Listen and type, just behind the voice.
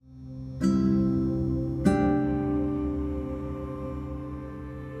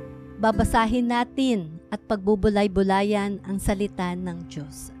babasahin natin at pagbubulay-bulayan ang salita ng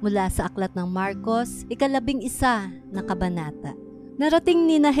Diyos mula sa aklat ng Marcos, 11 na kabanata. Narating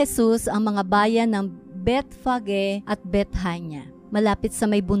ni na Jesus ang mga bayan ng Bethphage at Bethania, malapit sa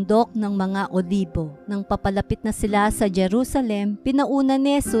may bundok ng mga Olibo. Nang papalapit na sila sa Jerusalem, pinauna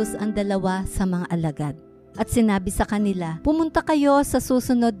ni Jesus ang 2 sa mga alagad. At sinabi sa kanila, pumunta kayo sa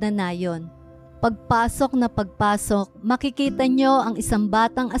susunod na nayon. Pagpasok, makikita nyo ang isang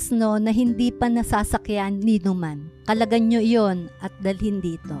batang asno na hindi pa nasasakyan ni numan. Kalagan nyo iyon at dalhin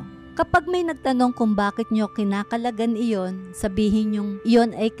dito. Kapag may nagtanong kung bakit nyo kinakalagan iyon, sabihin nyong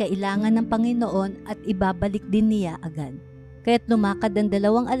iyon ay kailangan ng Panginoon at ibabalik din niya agad. Kaya't lumakad ang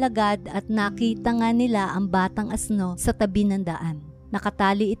 2 alagad at nakita nga nila ang batang asno sa tabi ng daan.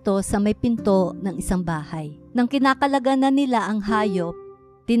 Nakatali ito sa may pinto ng isang bahay. Nang kinakalagan na nila ang hayop,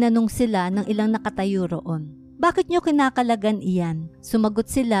 tinanong sila ng ilang nakatayo roon, bakit nyo kinakalagan iyan?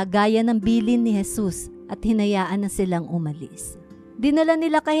 Sumagot sila gaya ng bilin ni Jesus at hinayaan na silang umalis. Dinala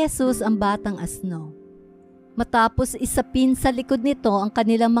nila kay Jesus ang batang asno. Matapos isapin sa likod nito ang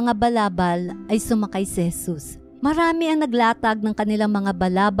kanilang mga balabal, ay sumakay si Jesus. Marami ang naglatag ng kanilang mga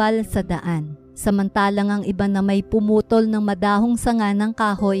balabal sa daan. Samantalang ang iba na may pumutol ng madahong sanga ng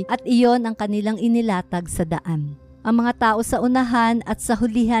kahoy at iyon ang kanilang inilatag sa daan. Ang mga tao sa unahan at sa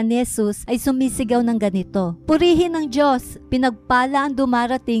hulihan ni Jesus ay sumisigaw ng ganito, purihin ang Diyos, pinagpala ang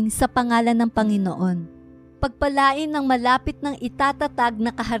dumarating sa pangalan ng Panginoon. Pagpalain ng malapit ng itatatag na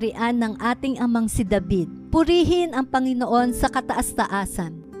kaharian ng ating amang si David. Purihin ang Panginoon sa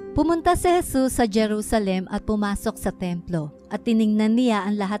kataas-taasan. Pumunta si Jesus sa Jerusalem at pumasok sa templo at tiningnan niya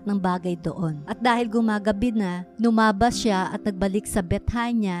ang lahat ng bagay doon. At dahil gumagabi na, lumabas siya at nagbalik sa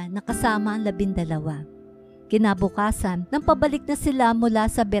Bethania na kasama ang 12. Kinabukasan, nang pabalik na sila mula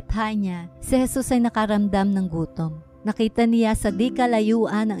sa Bethania, si Jesus ay nakaramdam ng gutom. Nakita niya sa di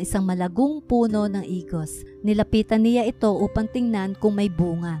kalayuan ang isang malagong puno ng igos. Nilapitan niya ito upang tingnan kung may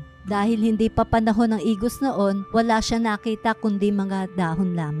bunga. Dahil hindi pa panahon ng igos noon, wala siya nakita kundi mga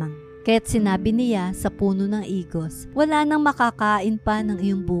dahon lamang. Kaya't sinabi niya sa puno ng igos, wala nang makakain pa ng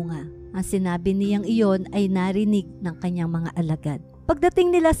iyong bunga. Ang sinabi niyang iyon ay narinig ng kanyang mga alagad.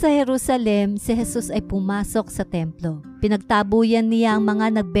 Pagdating nila sa Jerusalem, si Jesus ay pumasok sa templo. Pinagtabuyan niya ang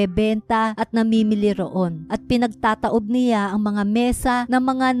mga nagbebenta at namimili roon at pinagtataob niya ang mga mesa ng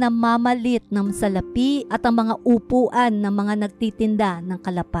mga namamalit ng salapi at ang mga upuan ng mga nagtitinda ng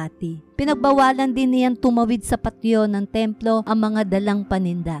kalapati. Pinagbawalan din niyang tumawid sa patio ng templo ang mga dalang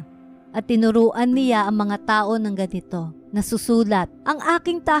paninda. At tinuruan niya ang mga tao ng ganito, nasusulat, ang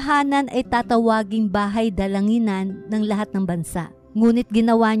aking tahanan ay tatawaging bahay dalanginan ng lahat ng bansa. Ngunit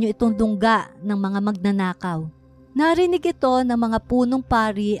ginawa niyo itong dungga ng mga magnanakaw. Narinig ito ng mga punong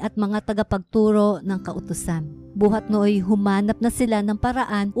pari at mga tagapagturo ng kautusan. Buhat nooy humanap na sila ng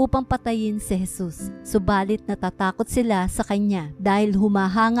paraan upang patayin si Jesus. Subalit natatakot sila sa kanya dahil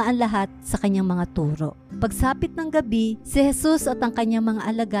humahanga ang lahat sa kanyang mga turo. Pagsapit ng gabi, si Jesus at ang kanyang mga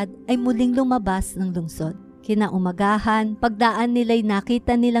alagad ay muling lumabas ng lungsod. Kinaumagahan, pagdaan nila'y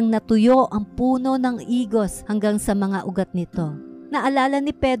nakita nilang natuyo ang puno ng igos hanggang sa mga ugat nito. Naalala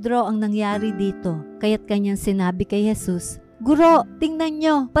ni Pedro ang nangyari dito, kaya't kanyang sinabi kay Jesus, Guro, tingnan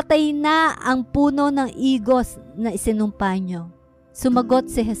nyo, patay na ang puno ng igos na isinumpa nyo. Sumagot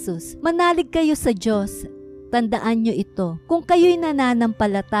si Jesus, manalig kayo sa Diyos. Tandaan nyo ito, kung kayo'y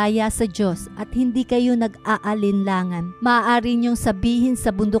nananampalataya sa Diyos at hindi kayo nag-aalinlangan, maaari nyong sabihin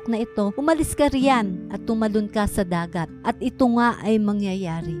sa bundok na ito, umalis ka riyan at tumalon ka sa dagat, at ito nga ay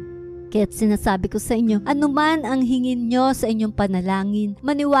mangyayari. Kaya't sinasabi ko sa inyo, anuman ang hingin nyo sa inyong panalangin,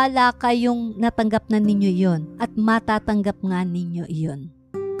 maniwala kayong natanggap na ninyo iyon at matatanggap nga ninyo iyon.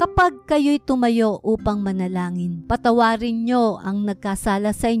 Kapag kayo'y tumayo upang manalangin, patawarin nyo ang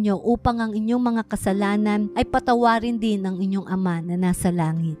nagkasala sa inyo upang ang inyong mga kasalanan ay patawarin din ng inyong Ama na nasa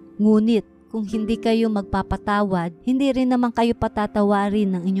langit. Ngunit, kung hindi kayo magpapatawad, hindi rin naman kayo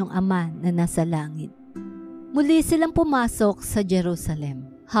patatawarin ng inyong Ama na nasa langit. Muli silang pumasok sa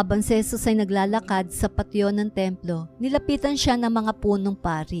Jerusalem. Habang si Jesus ay naglalakad sa patio ng templo, nilapitan siya ng mga punong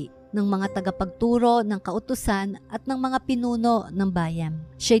pari, ng mga tagapagturo ng kautusan at ng mga pinuno ng bayan.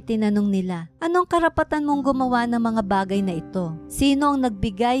 Siya'y tinanong nila, anong karapatan mong gumawa ng mga bagay na ito? Sino ang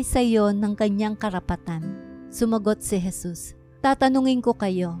nagbigay sa iyo ng kanyang karapatan? Sumagot si Jesus, tatanungin ko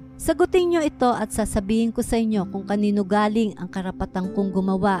kayo. Sagutin niyo ito at sasabihin ko sa inyo kung kanino galing ang karapatan kong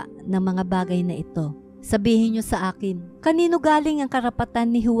gumawa ng mga bagay na ito. Sabihin niyo sa akin, kanino galing ang karapatan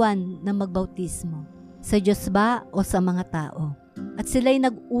ni Juan na magbautismo? Sa Diyos ba o sa mga tao? At sila'y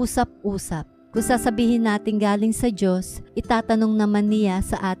nag-usap-usap. Kung sasabihin natin galing sa Diyos, itatanong naman niya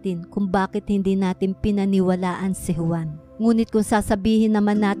sa atin kung bakit hindi natin pinaniwalaan si Juan. Ngunit kung sasabihin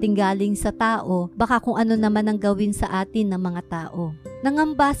naman natin galing sa tao, baka kung ano naman ang gawin sa atin ng mga tao.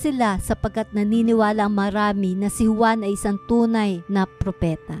 Nangamba sila sapagkat naniniwala ang marami na si Juan ay isang tunay na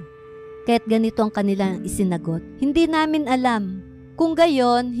propeta. Kaya't ganito ang kanilang isinagot, "Hindi namin alam. Kung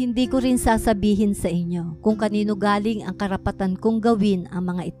gayon, hindi ko rin sasabihin sa inyo kung kanino galing ang karapatan kong gawin ang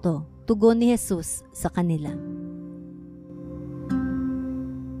mga ito." Tugon ni Jesus sa kanila.